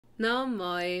No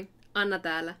moi! Anna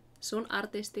täällä, sun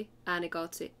artisti,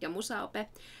 äänikoutsi ja musaope.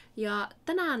 Ja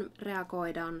tänään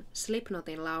reagoidaan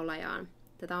Slipknotin laulajaan.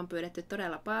 Tätä on pyydetty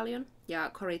todella paljon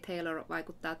ja Corey Taylor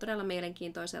vaikuttaa todella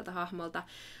mielenkiintoiselta hahmolta.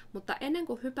 Mutta ennen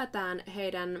kuin hypätään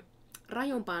heidän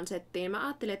rajumpaan settiin, mä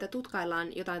ajattelin, että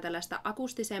tutkaillaan jotain tällaista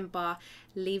akustisempaa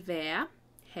liveä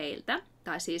heiltä,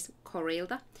 tai siis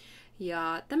Coreylta.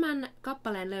 Ja tämän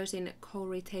kappaleen löysin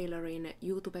Corey Taylorin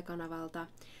YouTube-kanavalta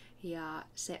ja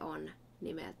se on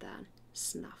nimeltään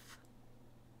Snuff.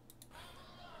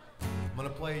 I'm gonna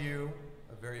play you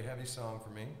a very heavy song for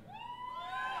me.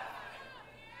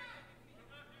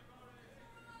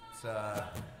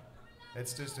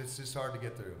 It's just hard to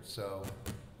get through. So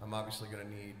I'm obviously gonna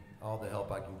need all the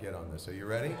help I can get on this. Are you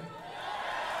ready?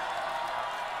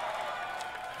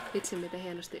 Vitsi, miten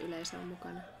hienosti yleisö on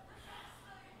mukana.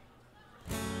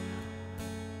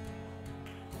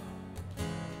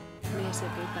 Mies ja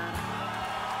kitara.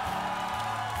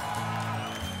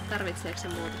 Tarvitseeko se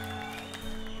muuta?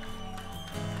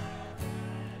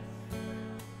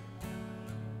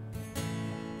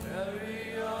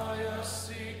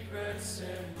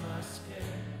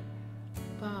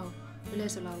 Vau,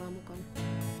 yleisö laulaa mukana.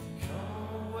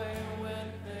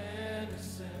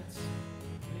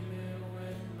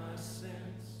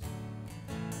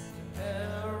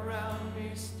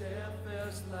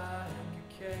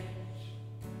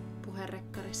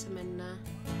 Puherekkarissa mennään.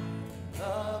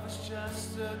 Love is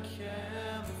just a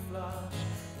camouflage.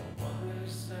 No one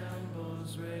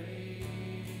resembles rage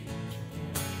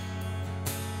again.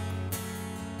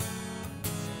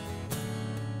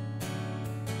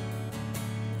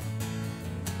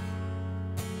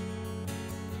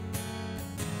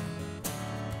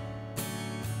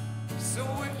 So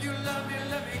if you love me,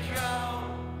 let me go.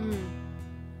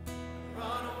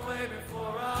 Run away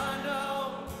before I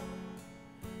know.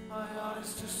 My heart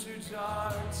is just too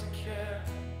dark to care.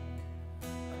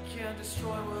 I can't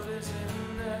destroy what is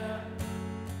in there.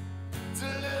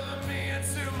 Deliver me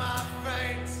into my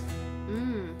fate.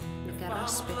 If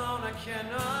I'm alone, I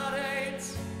cannot hate.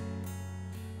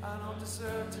 I don't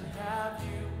deserve to have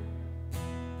you.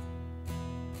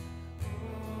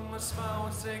 My smile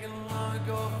was taken long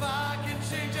ago. If I can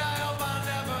change, I hope I'll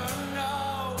never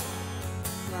know.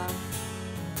 Wow.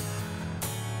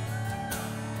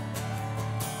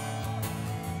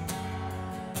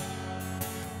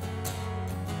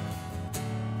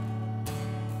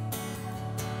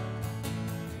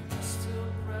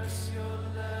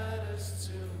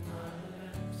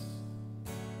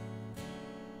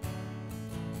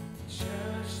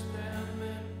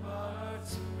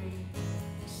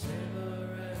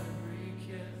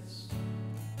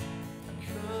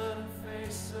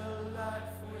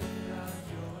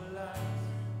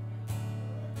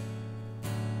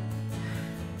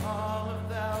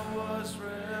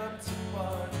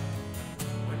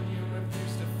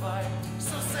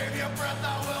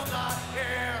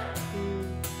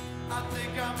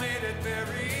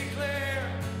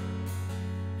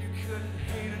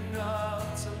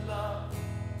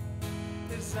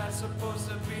 Is that supposed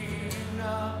to be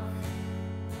enough?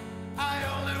 I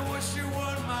only wish you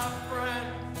were my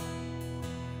friend.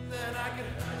 Then I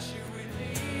could hurt you in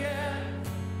the end.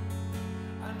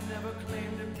 I never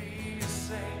claimed to be a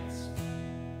saint.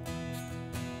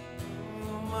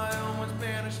 My own was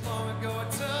banished long ago. I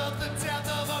took the death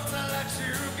of them to let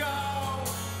you go.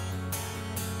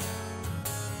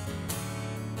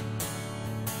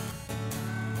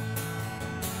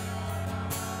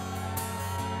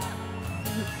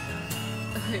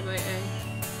 Ai voi ei.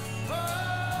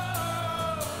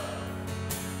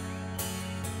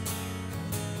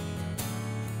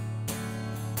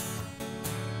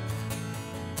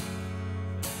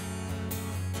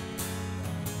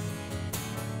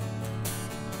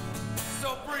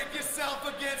 So break yourself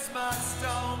against my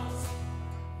stones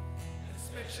and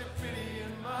spit your pity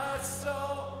in my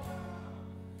soul.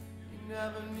 You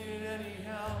never need any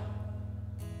help.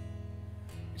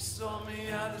 You sold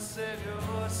me out to save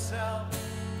yourself.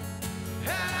 And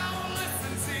I won't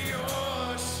listen to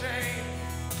your shame.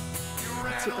 You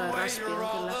ran away, you're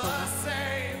all the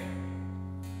same.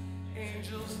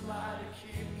 Angels lie to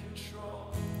keep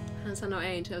control. Hän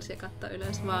sanoi Angels ja katsoi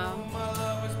ylös. Vau.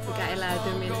 Mikä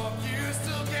eläytyminen.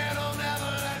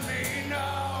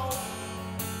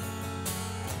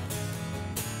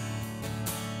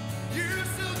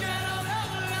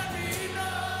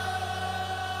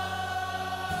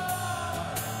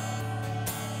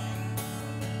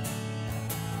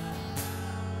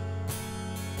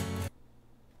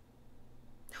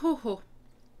 Huhhuh.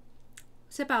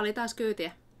 Sepä oli taas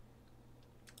kyytiä.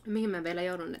 Mihin mä vielä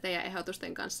joudun teidän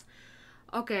ehdotusten kanssa?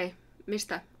 Okei,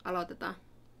 mistä aloitetaan?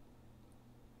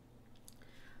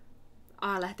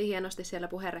 A lähti hienosti siellä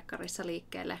puherekkarissa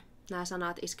liikkeelle. Nämä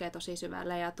sanat iskee tosi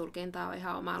syvälle ja tulkinta on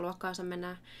ihan omaa luokkaansa.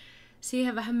 Mennään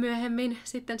siihen vähän myöhemmin,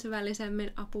 sitten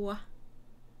syvällisemmin. Apua.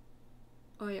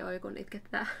 Oi, kun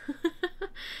itkettää.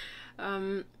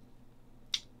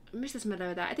 Mistäs me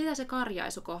löytää? Etsitään se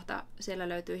karjaisukohta. Siellä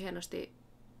löytyy hienosti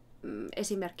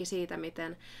esimerkki siitä,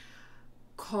 miten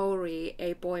Corey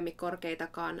ei poimi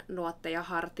korkeitakaan nuotteja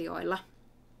hartioilla,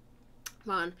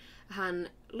 vaan hän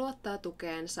luottaa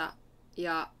tukeensa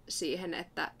ja siihen,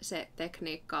 että se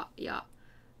tekniikka ja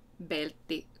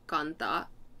beltti kantaa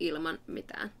ilman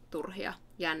mitään turhia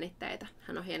jännitteitä.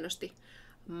 Hän on hienosti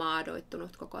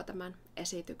maadoittunut koko tämän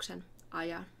esityksen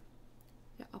ajan.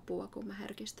 Ja apua, kun mä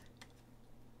herkistyn.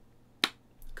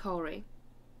 Corey.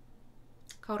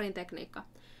 Coreyn tekniikka.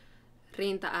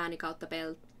 Rinta, ääni kautta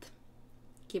belt.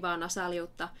 Kivaa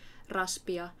nasaliutta,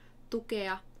 raspia,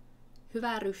 tukea,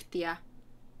 hyvää ryhtiä,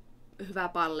 hyvä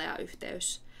pallea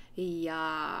yhteys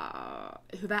ja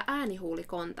hyvä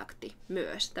äänihuulikontakti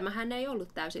myös. Tämähän ei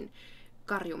ollut täysin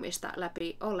karjumista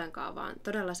läpi ollenkaan, vaan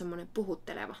todella semmoinen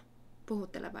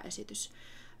puhutteleva esitys.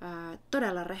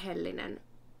 Todella rehellinen.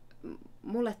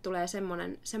 Mulle tulee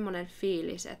semmoinen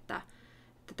fiilis, että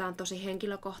tämä on tosi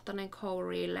henkilökohtainen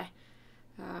Coreylle.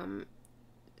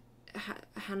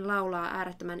 Hän laulaa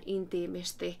äärettömän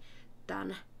intiimisti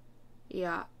tämän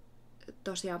ja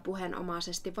tosiaan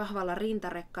puheenomaisesti vahvalla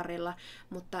rintarekkarilla,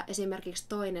 mutta esimerkiksi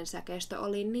toinen säkeistö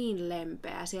oli niin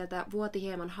lempeä. Sieltä vuoti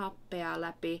hieman happea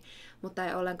läpi, mutta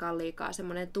ei ollenkaan liikaa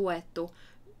semmoinen tuettu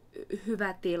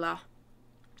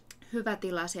hyvä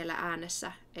tila siellä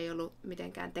äänessä. Ei ollut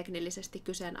mitenkään teknillisesti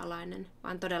kyseenalainen,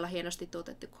 vaan todella hienosti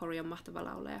tuotettu. Corey on mahtava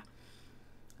laulaja.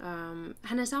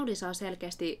 Hänen soundinsa on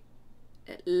selkeästi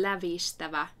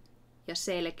lävistävä ja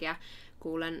selkeä.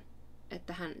 Kuulen,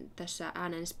 että hän tässä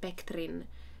äänen spektrin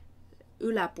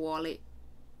yläpuoli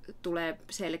tulee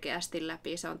selkeästi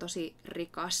läpi. Se on tosi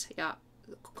rikas ja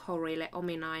Coreylle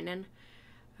ominainen.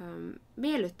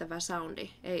 Miellyttävä soundi,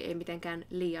 ei mitenkään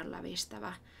liian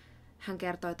lävistävä. Hän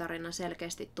kertoi tarinan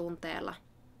selkeästi tunteella.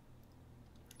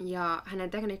 Ja hänen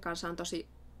tekniikkansa on tosi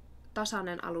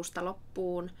tasainen alusta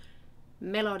loppuun.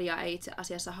 Melodia ei itse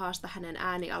asiassa haasta hänen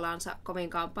äänialansa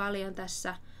kovinkaan paljon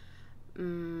tässä.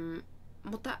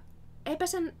 Mutta eipä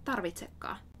sen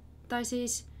tarvitsekaan. Tai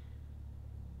siis,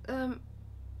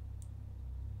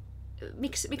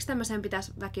 miksi tämmöiseen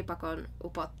pitäisi väkipakon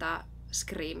upottaa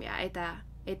screamia?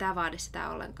 Ei tää vaadi sitä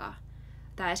ollenkaan.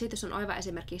 Tämä esitys on oiva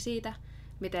esimerkki siitä,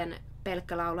 miten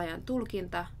pelkkä laulajan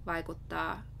tulkinta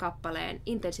vaikuttaa kappaleen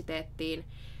intensiteettiin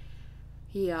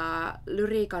ja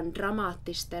lyriikan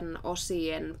dramaattisten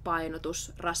osien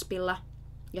painotus raspilla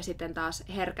ja sitten taas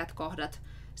herkät kohdat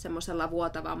semmoisella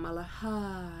vuotavammalla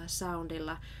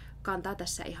soundilla kantaa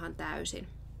tässä ihan täysin.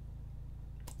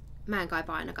 Mä en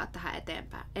kaipaa ainakaan tähän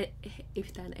eteenpäin.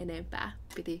 Yhtään enempää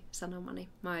piti sanomani.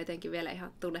 Mä oon jotenkin vielä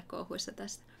ihan tunnekouhuissa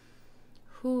tästä.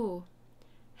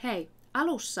 Hei,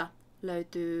 alussa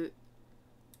löytyy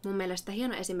mun mielestä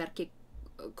hieno esimerkki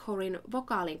Coreyn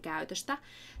vokaalin käytöstä.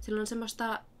 Sillä on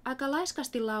semmoista aika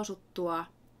laiskasti lausuttua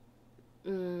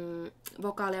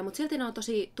vokaalia, mutta silti ne on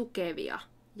tosi tukevia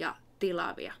ja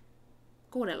tilavia.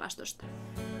 Kuunnellaan tosta.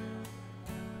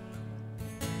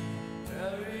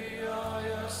 Bury all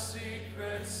your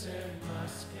secrets in my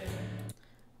skin.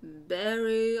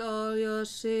 Bury all your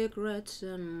secrets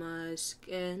in my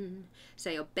skin. Se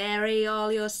ei ole bury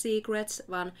all your secrets,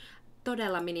 vaan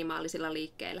todella minimaalisilla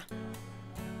liikkeillä.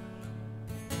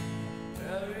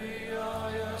 Bury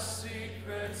all your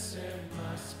secrets in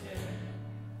my skin.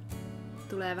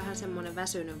 Tulee vähän semmonen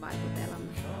väsynyt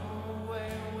vaikutelma.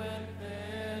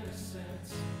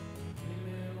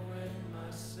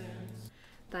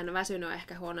 Tai no väsynyt on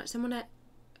ehkä huono. Semmonen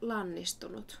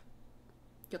lannistunut,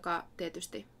 joka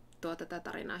tietysti tuo tätä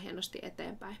tarinaa hienosti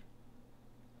eteenpäin.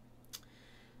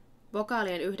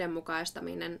 Vokaalien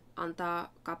yhdenmukaistaminen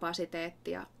antaa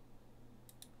kapasiteettia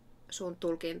sun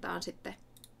tulkintaan sitten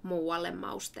muualle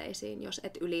mausteisiin, jos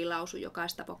et ylilausu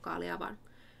jokaista vokaalia, vaan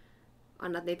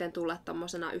annat niiden tulla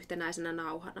tommosena yhtenäisenä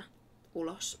nauhana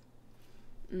ulos.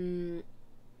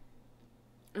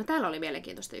 No täällä oli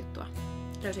mielenkiintoista juttua.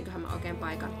 Löysinköhän mä oikein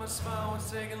paikan?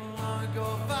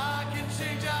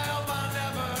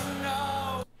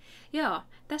 Joo,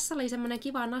 tässä oli semmonen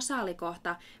kiva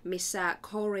nasaalikohta, missä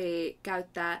Corey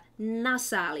käyttää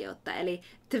nasaaliutta, eli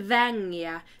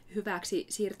twängiä hyväksi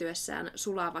siirtyessään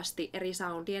sulavasti eri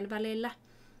soundien välillä.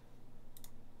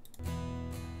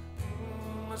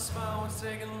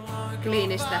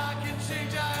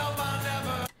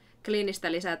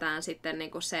 Cleanistä lisätään sitten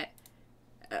niinku se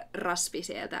raspi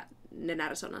sieltä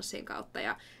nenäresonanssin kautta.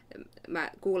 Ja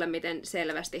mä kuulen, miten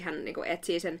selvästi hän niinku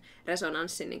etsii sen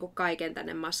resonanssin niinku kaiken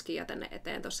tänne maskiin ja tänne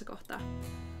eteen tuossa kohtaa.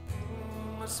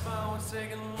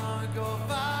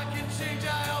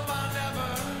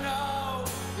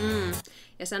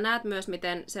 Ja sä näet myös,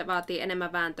 miten se vaatii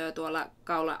enemmän vääntöä tuolla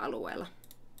kaula-alueella.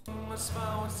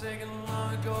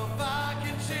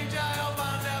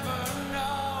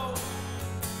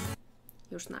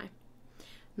 Just näin.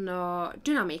 No,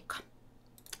 dynamiikka.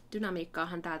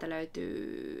 Dynamiikkaahan täältä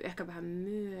löytyy ehkä vähän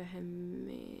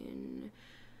myöhemmin.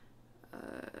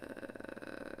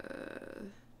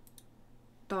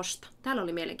 Tosta. Täällä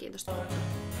oli mielenkiintoista.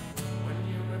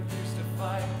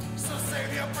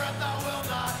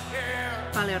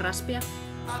 Paljon raspia.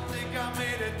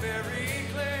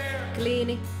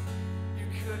 Kliini.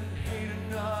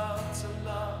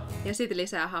 Ja sitten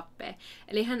lisää happea.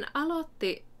 Eli hän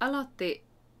aloitti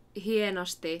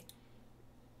hienosti,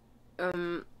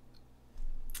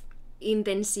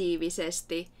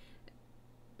 intensiivisesti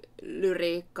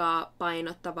lyriikkaa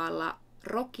painottavalla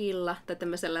rockilla tai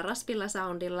tämmöisellä raspilla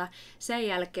soundilla. Sen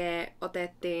jälkeen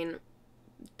otettiin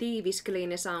tiivis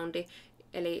clean soundi,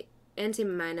 eli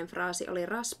ensimmäinen fraasi oli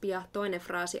raspia, toinen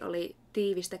fraasi oli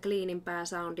tiivistä cleanimpää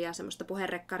soundia, semmoista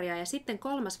puherekkaria, ja sitten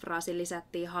kolmas fraasi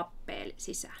lisättiin happea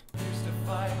sisään.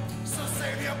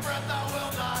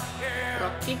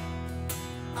 Rokki.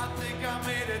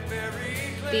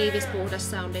 Tiivis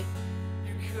puhdas soundi.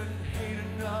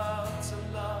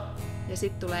 Ja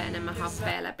sitten tulee enemmän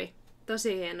happea läpi.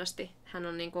 Tosi hienosti hän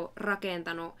on niinku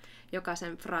rakentanut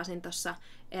jokaisen fraasin tossa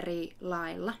eri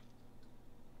lailla.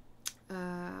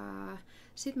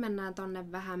 Sitten mennään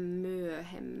tonne vähän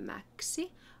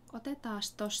myöhemmäksi. Otetaan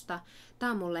tosta.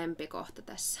 Tää on mun lempikohta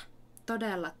tässä.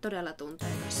 Todella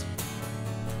tunteikas.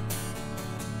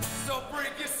 So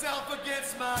break yourself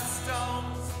against my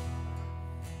stones.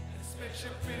 Spit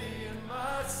your pity in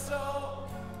my soul.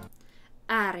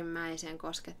 Äärimmäisen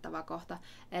koskettava kohta.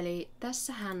 Eli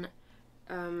tässähän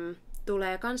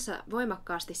tulee kanssa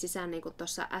voimakkaasti sisään, niin kuin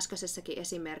tuossa äskeisessäkin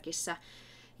esimerkissä.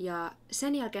 Ja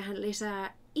sen jälkeen hän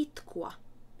lisää itkua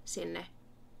sinne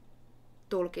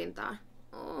tulkintaan.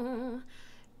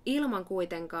 Ilman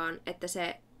kuitenkaan, että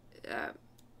se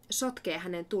sotkee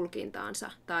hänen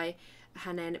tulkintaansa tai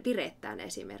hänen virettään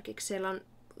esimerkiksi. Siellä on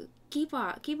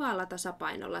kivalla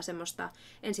tasapainolla semmoista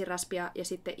ensin raspia ja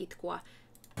sitten itkua.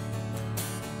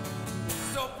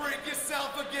 So break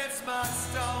yourself against my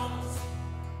stones.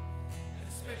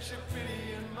 Spit your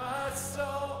pity in my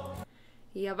soul.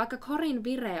 Ja vaikka Corin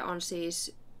vire on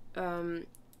siis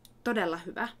todella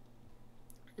hyvä,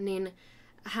 niin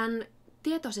hän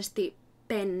tietoisesti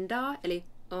pendaa, eli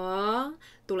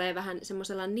tulee vähän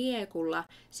semmoisella niekulla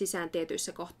sisään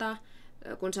tietyissä kohtaa,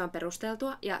 kun se on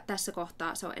perusteltua, ja tässä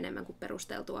kohtaa se on enemmän kuin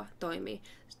perusteltua toimii.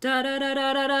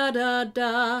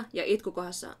 Ja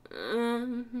itkukohdassa.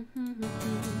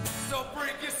 So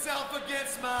break yourself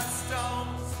against my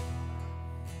stones.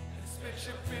 Spit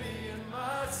your pity in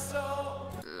my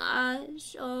soul. My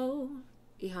soul.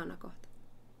 Ihana kohta.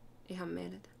 Ihan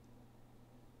mieletön.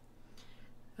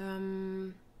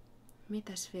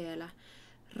 Mitäs vielä?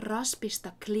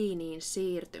 Raspista cleaniin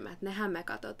siirtymät. Nehän me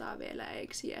katsotaan vielä,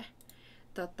 eiks je?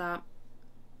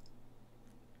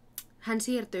 Hän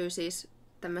siirtyy siis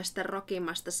tämmöistä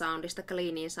rockimmasta soundista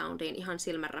cleaniin soundiin ihan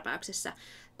silmänräpäyksessä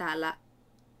täällä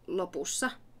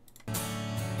lopussa.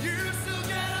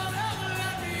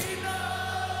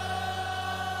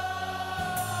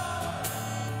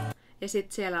 Ja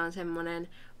sitten siellä on semmonen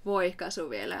voihkaisu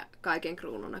vielä kaiken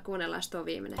kruununa. Kuunnellaan tuo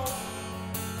viimeinen.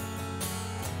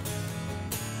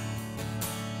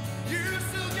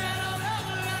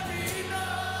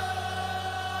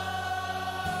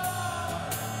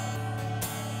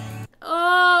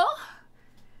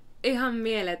 Ihan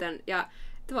mieletön. Ja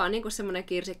tuo on niinku semmonen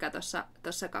kirsikka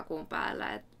tossa kakun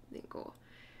päällä, että niinku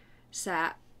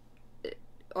sä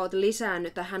oot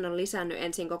lisännyt, tai hän on lisännyt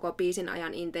ensin koko biisin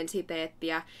ajan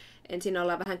intensiteettiä. Ensin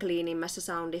ollaan vähän cleanimmässä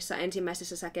soundissa.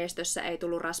 Ensimmäisessä säkeistössä ei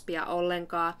tullut raspia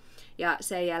ollenkaan. Ja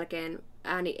sen jälkeen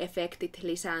ääniefektit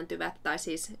lisääntyvät, tai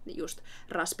siis just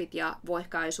raspit ja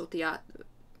voihkaisut ja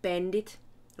bendit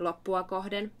loppua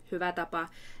kohden. Hyvä tapa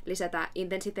lisätä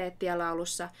intensiteettiä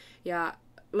laulussa. Ja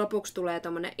lopuksi tulee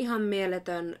tommonen ihan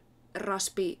mieletön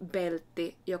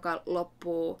raspibeltti, joka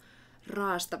loppuu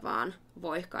raastavaan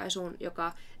voihkaisuun,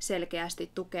 joka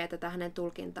selkeästi tukee tätä hänen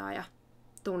tulkintaa ja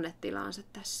tunnetilaansa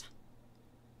tässä.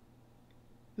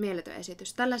 Mieletön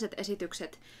esitys. Tällaiset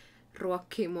esitykset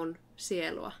ruokkii mun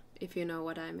sielua, if you know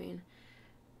what I mean.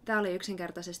 Tää oli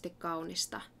yksinkertaisesti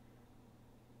kaunista,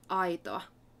 aitoa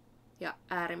ja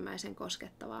äärimmäisen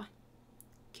koskettavaa.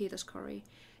 Kiitos Cory.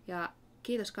 Ja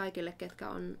kiitos kaikille, ketkä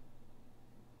on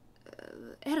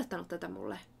ehdottanut tätä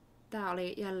mulle. Tää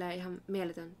oli jälleen ihan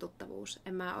mieletön tuttavuus.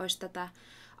 En mä ois tätä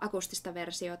akustista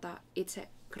versiota itse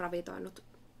gravitoinut,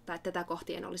 tai tätä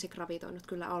kohti en olisi gravitoinut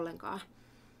kyllä ollenkaan.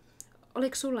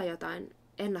 Oliko sulla jotain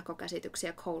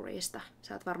ennakkokäsityksiä Coreysta?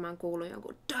 Sä oot varmaan kuullut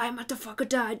jonkun die,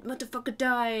 motherfucker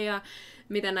die, ja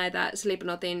mitä näitä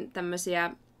Slipknotin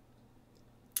tämmösiä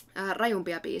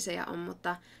rajumpia biisejä on,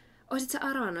 mutta oisit sä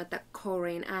arvannut, että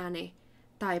Coreyn ääni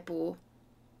taipuu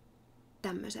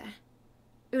tämmöiseen?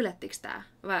 Yllättikö tää?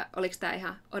 Vai oliko tää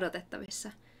ihan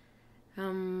odotettavissa?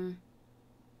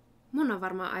 Mun on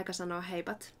varmaan aika sanoa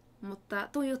heipat, mutta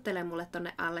tuu juttele mulle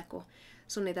tonne alle, kun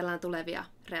suunnitellaan tulevia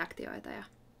reaktioita. Ja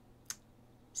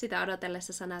sitä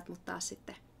odotellessa sä näet mut taas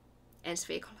sitten ensi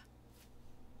viikolla.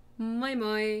 Moi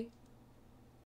moi!